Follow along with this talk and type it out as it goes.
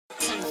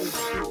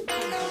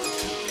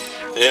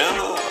Yeah.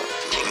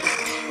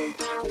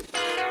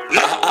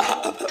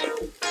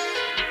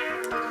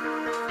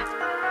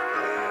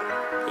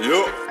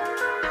 Yo.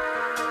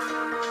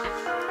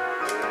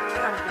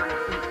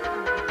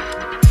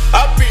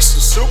 I be so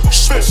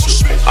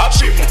superficial, I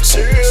be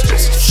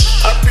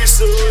materialist, I be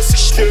so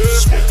insecure,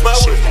 my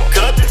way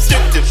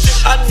contradictive.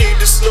 I need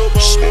to slow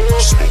my roll,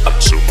 I've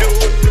been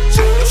doing the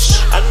most.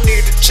 I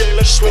need to change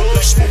like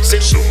clothes, say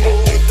no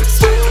more with the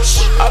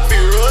force. I be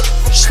running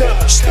from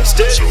cops,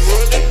 steady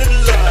running the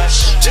line,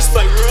 just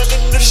like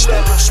running the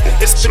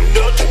line. It's been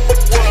nothing but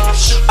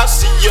wash. I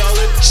see y'all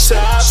at the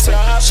top.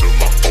 Till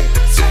my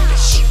open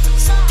fingers,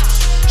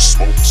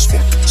 smoke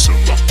till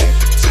my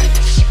open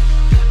fingers.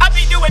 I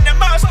be doing the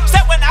most,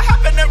 step when I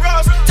hop in the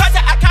roads. Touch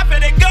it, I cop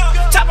it and go.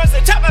 Choppers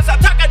and choppers, I'm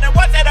talking the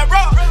ones that I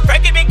roll.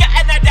 Frankie be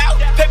getting that out,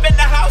 pimp in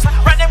the house.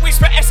 Running, we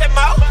spread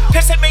SMO,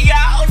 pissing me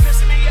out.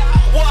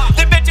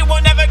 The bitch you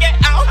won't never get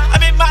out.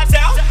 I'm in my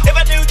zone. If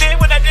I knew then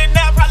when I did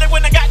now, probably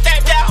wouldn't have got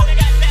that down.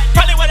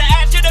 Probably would've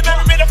asked you to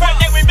marry me the first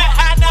day we met.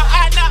 I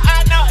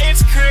know,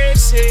 it's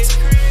crazy.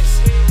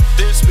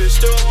 This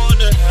bitch don't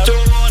wanna have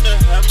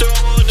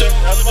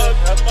my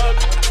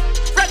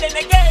Running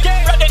again,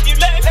 running you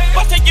live.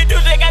 What did you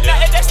do? They got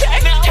nothing to say.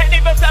 Can't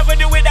even fly with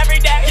do it every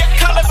day.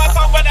 Calling my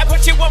phone when I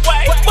put you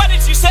away. What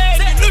did you say?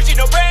 You lose, you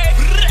no brain.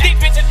 These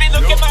bitches be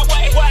looking my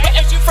way. Where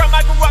is you from?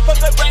 I grew up on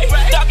the way.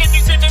 Dogging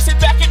these bitches since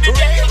back in the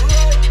day.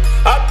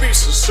 I be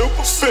so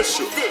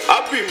superficial,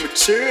 I be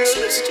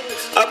materialist,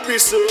 I be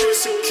so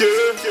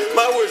insecure,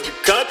 my words be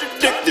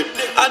contradicted.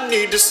 I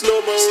need to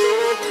slow my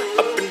roll,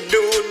 I've been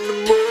doing the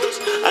most.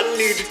 I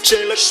need to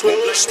change like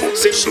clothes,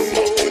 say no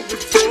more with the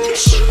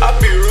force. I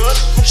be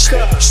running from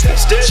cops,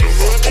 steady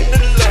running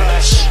the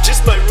line,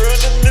 just like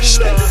running the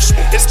line.